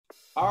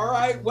All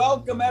right,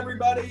 welcome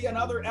everybody.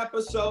 Another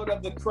episode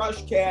of the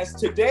Crushcast.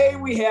 Today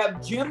we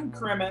have Jim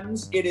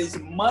Crimmins. It is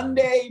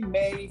Monday,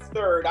 May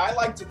 3rd. I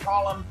like to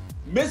call him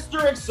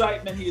Mr.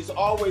 Excitement. He is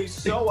always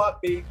so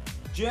upbeat.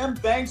 Jim,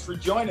 thanks for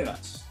joining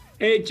us.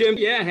 Hey, Jim.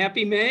 Yeah,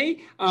 happy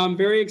May. I'm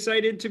very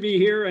excited to be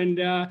here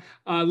and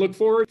look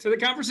forward to the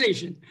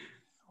conversation.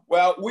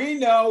 Well, we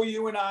know,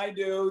 you and I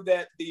do,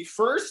 that the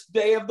first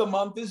day of the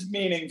month is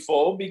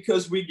meaningful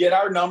because we get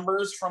our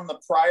numbers from the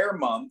prior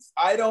month.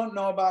 I don't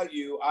know about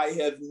you. I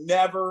have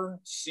never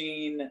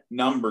seen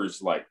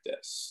numbers like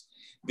this.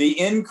 The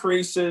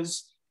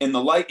increases in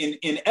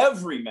in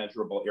every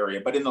measurable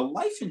area, but in the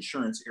life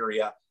insurance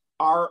area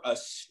are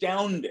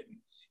astounding.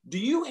 Do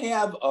you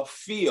have a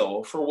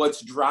feel for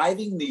what's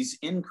driving these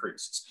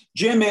increases?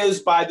 Jim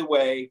is, by the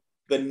way,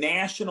 the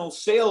national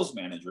sales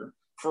manager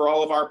for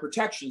all of our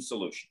protection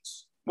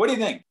solutions. What do you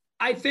think?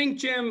 I think,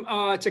 Jim,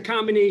 it's a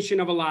combination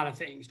of a lot of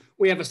things.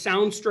 We have a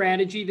sound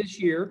strategy this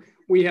year.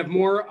 We have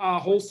more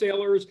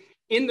wholesalers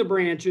in the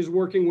branches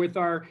working with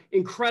our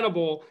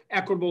incredible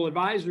Equitable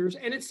advisors.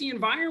 And it's the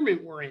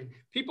environment we're in.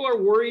 People are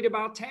worried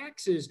about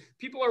taxes.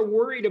 People are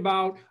worried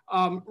about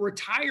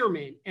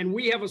retirement. And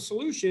we have a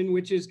solution,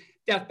 which is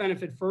death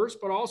benefit first,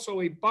 but also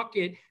a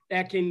bucket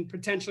that can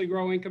potentially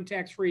grow income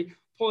tax-free,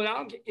 pull it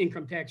out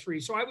income tax-free.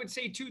 So I would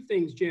say two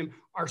things, Jim.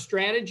 Our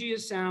strategy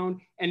is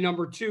sound. And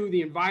number two,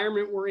 the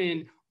environment we're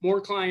in,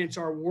 more clients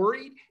are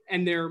worried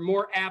and they're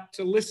more apt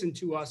to listen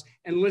to us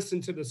and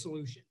listen to the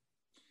solution.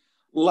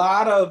 A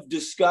lot of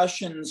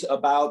discussions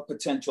about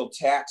potential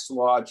tax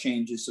law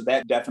changes. So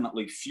that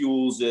definitely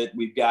fuels it.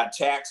 We've got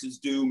taxes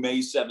due May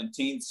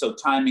 17th, so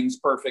timing's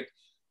perfect.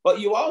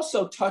 But you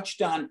also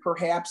touched on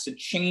perhaps a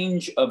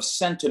change of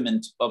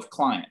sentiment of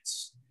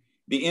clients.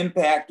 The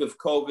impact of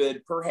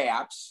COVID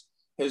perhaps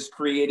has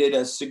created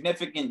a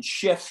significant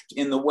shift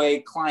in the way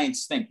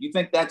clients think. You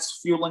think that's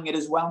fueling it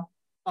as well?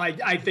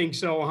 I think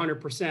so,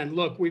 100%.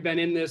 Look, we've been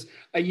in this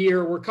a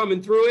year. We're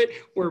coming through it.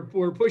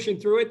 We're pushing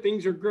through it.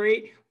 Things are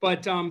great,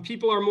 but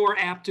people are more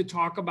apt to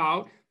talk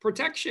about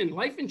protection,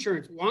 life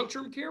insurance,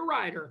 long-term care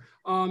rider.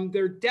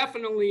 There's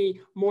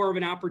definitely more of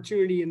an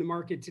opportunity in the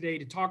market today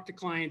to talk to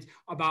clients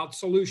about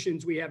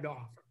solutions we have to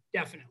offer.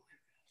 Definitely.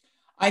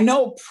 I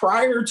know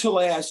prior to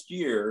last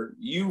year,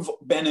 you've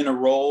been in a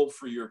role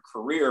for your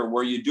career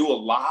where you do a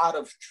lot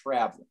of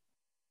traveling.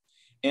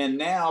 And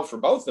now for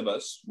both of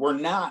us, we're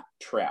not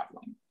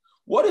traveling.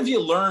 What have you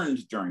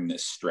learned during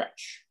this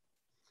stretch?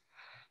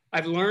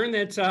 I've learned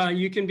that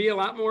you can be a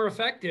lot more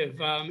effective.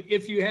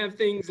 If you have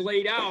things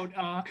laid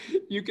out,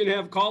 you can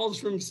have calls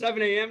from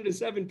 7 a.m. to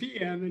 7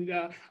 p.m.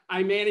 And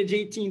I manage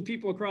 18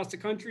 people across the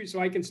country, so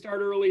I can start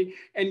early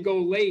and go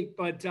late.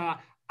 But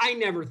I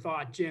never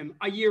thought, Jim,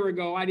 a year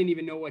ago, I didn't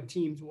even know what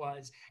Teams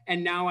was.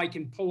 And now I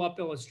can pull up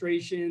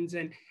illustrations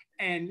and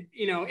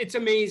you know, it's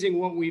amazing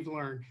what we've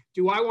learned.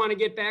 Do I want to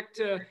get back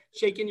to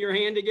shaking your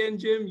hand again,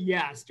 Jim?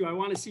 Yes. Do I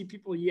want to see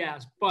people?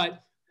 Yes.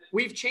 But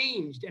we've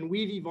changed and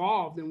we've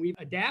evolved and we've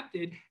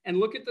adapted, and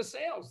look at the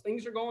sales.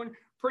 Things are going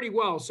pretty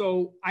well.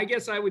 So I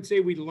guess I would say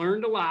we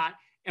learned a lot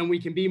and we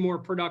can be more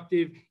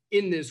productive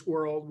in this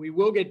world. We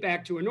will get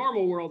back to a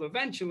normal world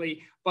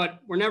eventually, but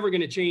we're never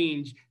going to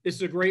change. This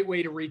is a great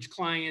way to reach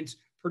clients,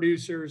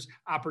 producers,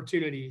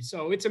 opportunities.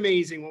 So it's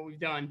amazing what we've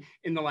done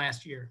in the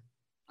last year.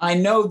 I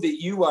know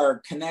that you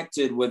are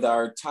connected with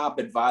our top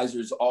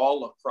advisors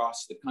all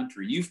across the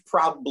country. You've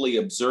probably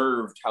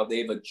observed how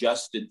they've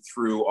adjusted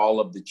through all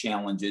of the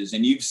challenges,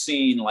 and you've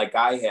seen, like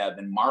I have,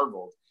 and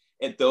marveled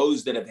at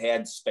those that have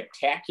had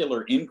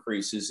spectacular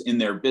increases in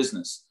their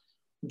business.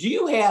 Do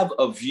you have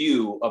a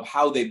view of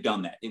how they've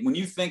done that? When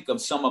you think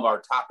of some of our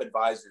top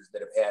advisors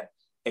that have had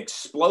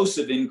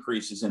explosive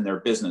increases in their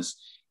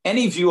business,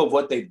 any view of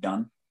what they've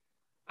done?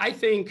 I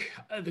think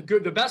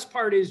the best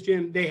part is,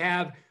 Jim, they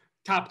have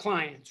top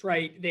clients,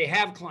 right? They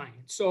have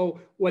clients. So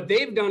what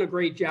they've done a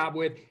great job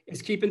with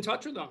is keep in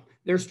touch with them.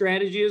 Their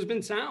strategy has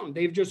been sound.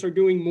 They've just are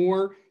doing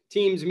more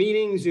Teams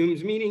meetings,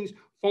 Zooms meetings,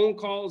 phone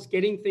calls,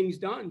 getting things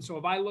done. So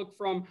if I look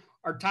from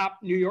our top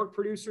New York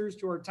producers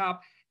to our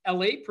top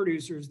LA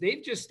producers,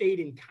 they've just stayed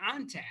in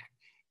contact.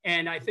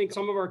 And I think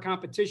some of our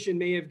competition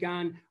may have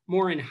gone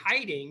more in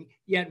hiding,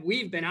 yet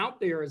we've been out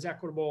there as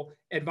Equitable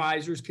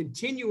advisors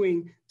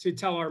continuing to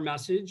tell our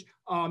message,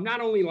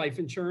 not only life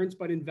insurance,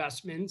 but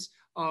investments.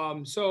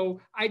 So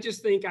I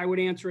just think I would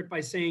answer it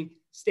by saying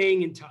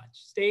staying in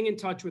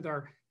touch with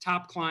our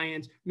top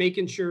clients,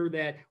 making sure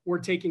that we're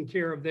taking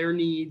care of their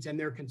needs and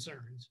their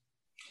concerns.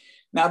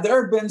 Now,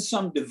 there have been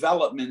some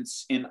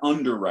developments in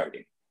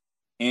underwriting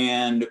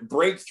and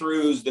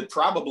breakthroughs that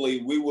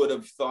probably we would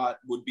have thought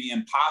would be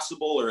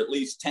impossible or at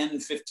least 10,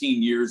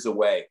 15 years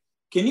away.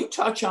 Can you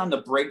touch on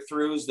the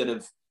breakthroughs that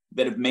have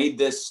made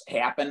this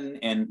happen,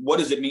 and what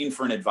does it mean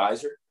for an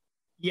advisor?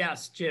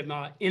 Yes, Jim,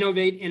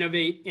 innovate.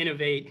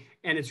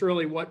 And it's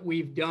really what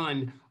we've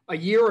done. A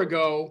year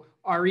ago,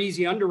 our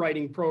easy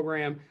underwriting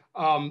program,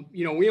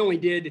 we only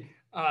did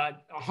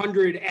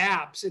 100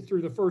 apps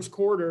through the first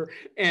quarter,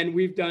 and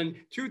we've done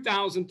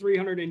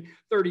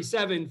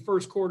 2,337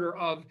 first quarter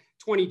of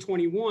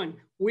 2021.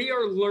 We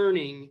are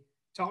learning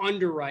to to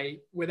underwrite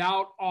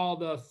without all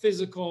the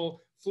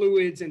physical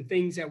fluids and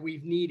things that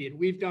we've needed.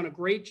 We've done a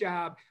great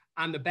job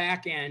on the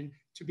back end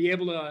to be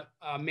able to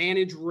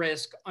manage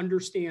risk,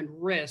 understand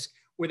risk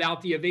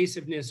without the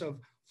evasiveness of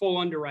full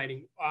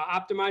underwriting.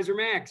 Optimizer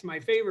Max, my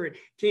favorite,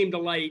 came to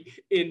light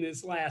in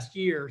this last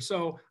year.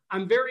 So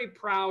I'm very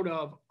proud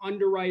of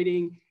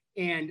underwriting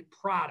and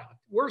product.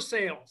 We're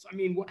sales. I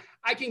mean,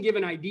 I can give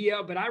an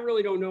idea, but I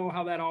really don't know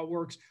how that all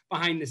works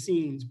behind the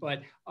scenes.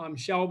 But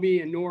Shelby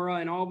and Nora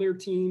and all their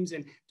teams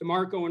and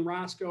DeMarco and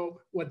Roscoe,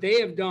 what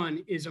they have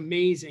done is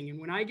amazing. And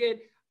when I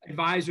get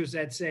advisors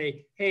that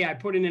say, hey, I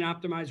put in an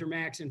Optimizer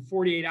Max and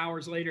 48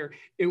 hours later,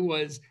 it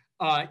was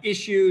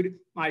issued,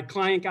 my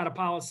client got a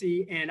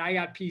policy and I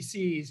got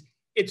PCs,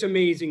 it's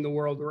amazing the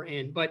world we're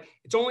in. But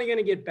it's only going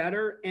to get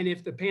better. And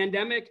if the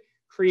pandemic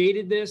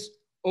created this,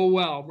 oh,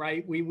 well,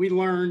 right. We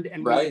learned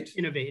and we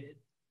innovated.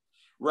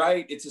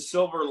 Right. It's a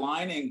silver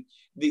lining.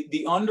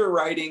 The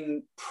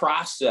underwriting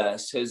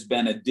process has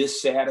been a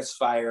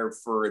dissatisfier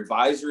for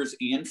advisors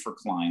and for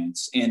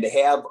clients. And to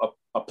have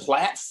a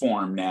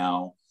platform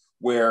now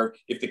where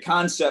if the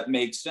concept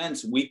makes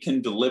sense, we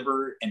can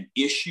deliver an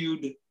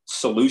issued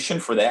solution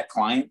for that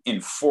client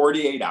in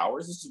 48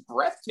 hours. This is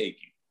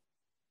breathtaking.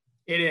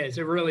 It is.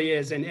 It really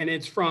is. And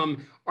it's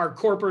from our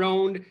corporate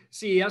owned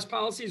CES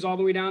policies all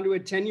the way down to a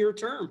 10-year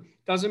term.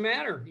 Doesn't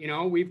matter. You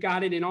know, we've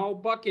got it in all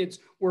buckets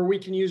where we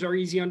can use our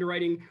easy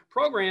underwriting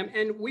program,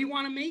 and we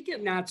want to make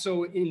it not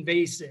so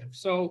invasive.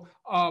 So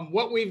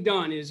what we've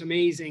done is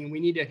amazing. We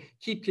need to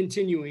keep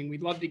continuing.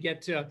 We'd love to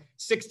get to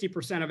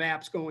 60% of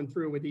apps going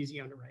through with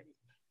easy underwriting.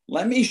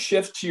 Let me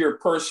shift to your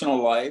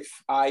personal life.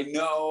 I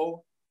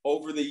know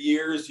over the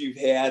years, you've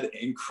had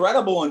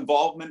incredible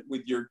involvement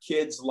with your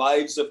kids'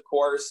 lives, of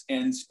course,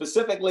 and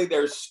specifically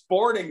their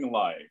sporting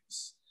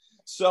lives.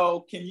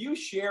 So can you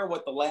share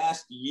what the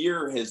last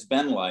year has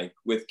been like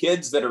with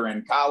kids that are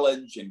in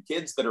college and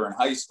kids that are in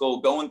high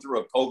school going through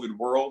a COVID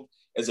world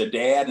as a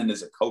dad and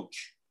as a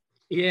coach?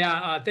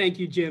 Yeah, thank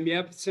you, Jim.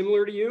 Yep,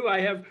 similar to you,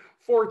 I have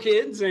 4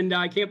 kids, and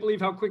I can't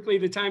believe how quickly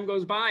the time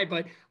goes by.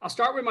 But I'll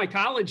start with my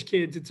college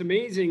kids. It's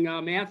amazing.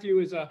 Matthew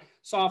is a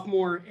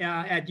sophomore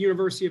at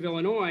University of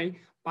Illinois,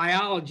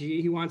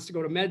 biology. He wants to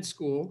go to med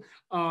school.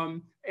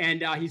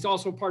 And he's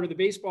also part of the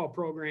baseball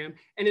program.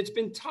 And it's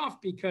been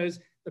tough because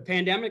the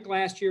pandemic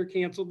last year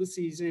canceled the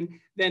season.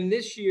 Then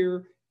this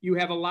year, you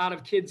have a lot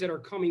of kids that are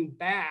coming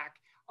back.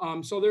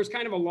 So there's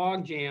kind of a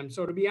log jam.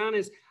 So to be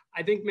honest,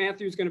 I think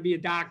Matthew's going to be a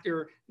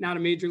doctor, not a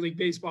Major League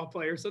Baseball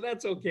player. So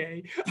that's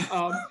okay.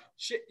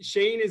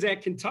 Shane is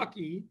at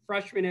Kentucky,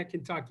 freshman at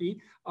Kentucky.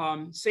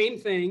 Same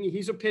thing.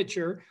 He's a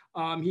pitcher.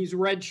 He's a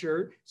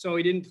redshirt, so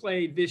he didn't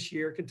play this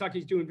year.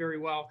 Kentucky's doing very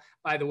well,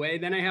 by the way.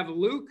 Then I have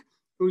Luke,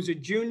 who's a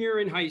junior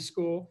in high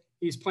school.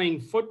 He's playing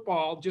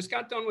football, just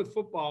got done with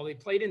football. They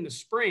played in the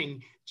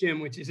spring, Jim,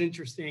 which is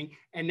interesting.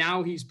 And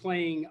now he's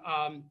playing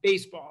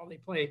baseball. They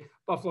play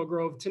Buffalo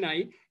Grove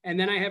tonight. And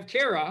then I have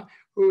Kara,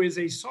 who is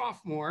a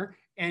sophomore,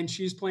 and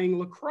she's playing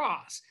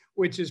lacrosse,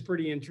 which is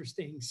pretty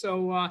interesting.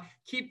 So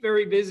keep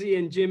very busy.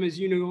 And Jim, as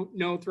you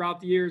know, throughout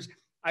the years,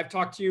 I've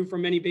talked to you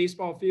from many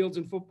baseball fields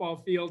and football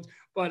fields,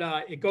 but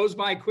it goes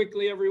by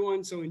quickly,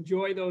 everyone. So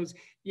enjoy those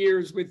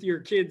years with your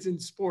kids in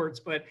sports.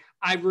 But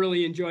I've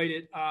really enjoyed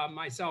it,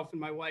 myself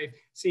and my wife,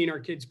 seeing our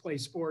kids play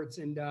sports,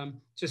 and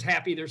just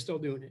happy they're still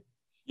doing it.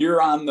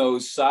 You're on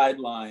those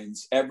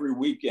sidelines every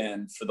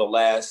weekend for the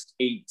last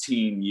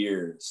 18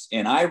 years.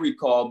 And I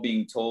recall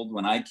being told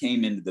when I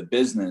came into the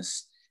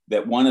business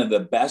that one of the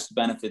best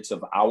benefits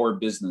of our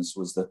business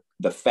was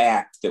the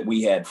fact that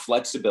we had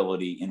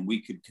flexibility and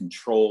we could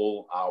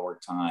control our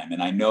time.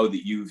 And I know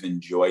that you've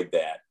enjoyed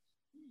that.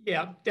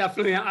 Yeah,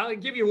 definitely. I'll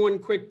give you one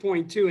quick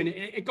point too. And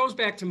it goes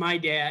back to my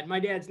dad. My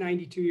dad's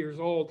 92 years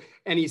old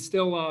and he's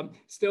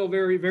still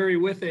very, very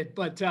with it.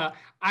 But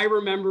I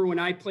remember when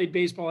I played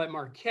baseball at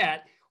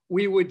Marquette,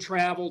 we would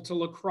travel to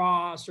La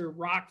Crosse or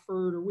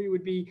Rockford, or we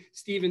would be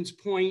Stevens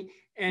Point.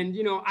 And,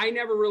 you know, I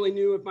never really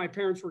knew if my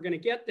parents were going to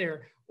get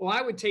there. Well,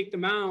 I would take the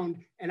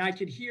mound and I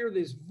could hear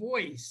this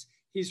voice.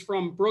 He's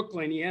from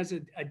Brooklyn. He has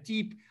a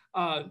deep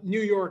New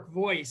York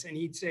voice. And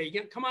he'd say,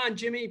 come on,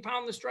 Jimmy,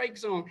 pound the strike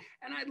zone.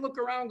 And I'd look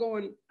around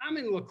going, I'm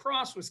in La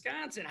Crosse,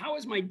 Wisconsin. How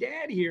is my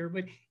dad here?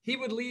 But he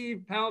would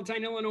leave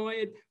Palatine,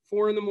 Illinois at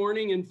 4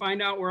 a.m. and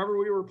find out wherever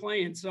we were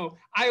playing. So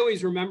I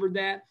always remembered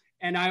that.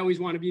 And I always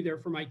want to be there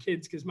for my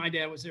kids because my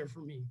dad was there for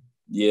me.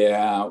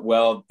 Yeah,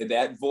 well,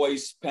 that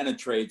voice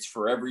penetrates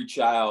for every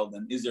child.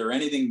 And is there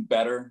anything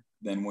better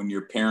than when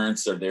your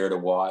parents are there to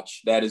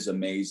watch? That is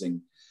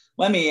amazing.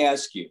 Let me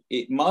ask you,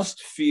 it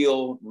must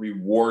feel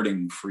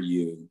rewarding for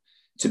you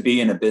to be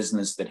in a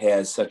business that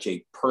has such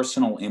a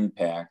personal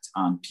impact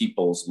on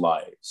people's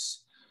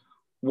lives.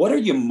 What are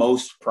you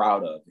most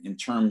proud of in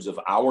terms of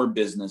our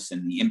business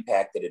and the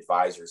impact that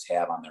advisors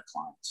have on their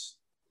clients?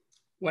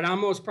 What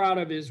I'm most proud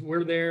of is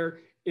we're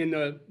there in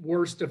the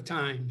worst of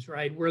times,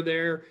 right? We're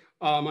there,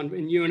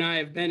 and you and I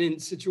have been in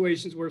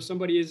situations where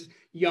somebody is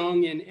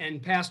young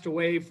and passed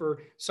away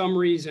for some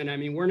reason. I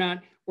mean, we're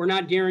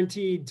not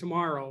guaranteed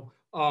tomorrow.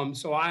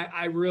 So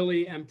I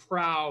really am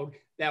proud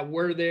that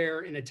we're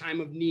there in a time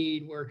of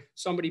need where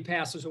somebody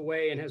passes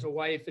away and has a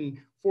wife and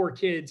 4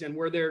 kids, and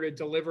we're there to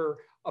deliver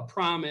a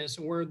promise,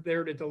 and we're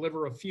there to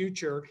deliver a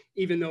future,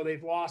 even though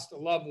they've lost a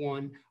loved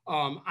one.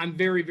 I'm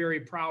very,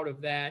 very proud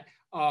of that.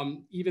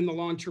 Even the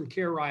long-term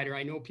care rider,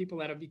 I know people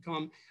that have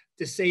become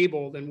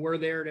disabled, and we're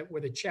there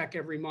with a check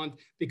every month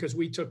because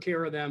we took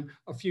care of them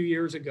a few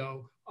years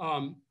ago.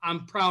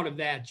 I'm proud of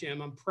that,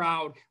 Jim. I'm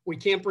proud. We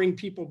can't bring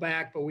people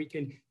back, but we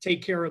can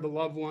take care of the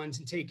loved ones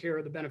and take care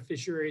of the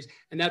beneficiaries.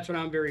 And that's what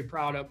I'm very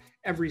proud of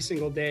every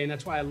single day. And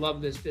that's why I love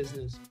this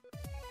business.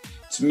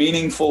 It's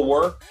meaningful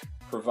work,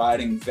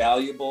 providing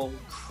valuable,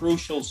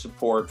 crucial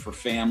support for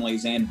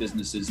families and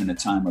businesses in a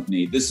time of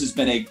need. This has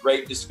been a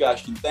great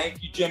discussion.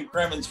 Thank you, Jim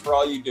Crimmins, for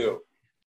all you do.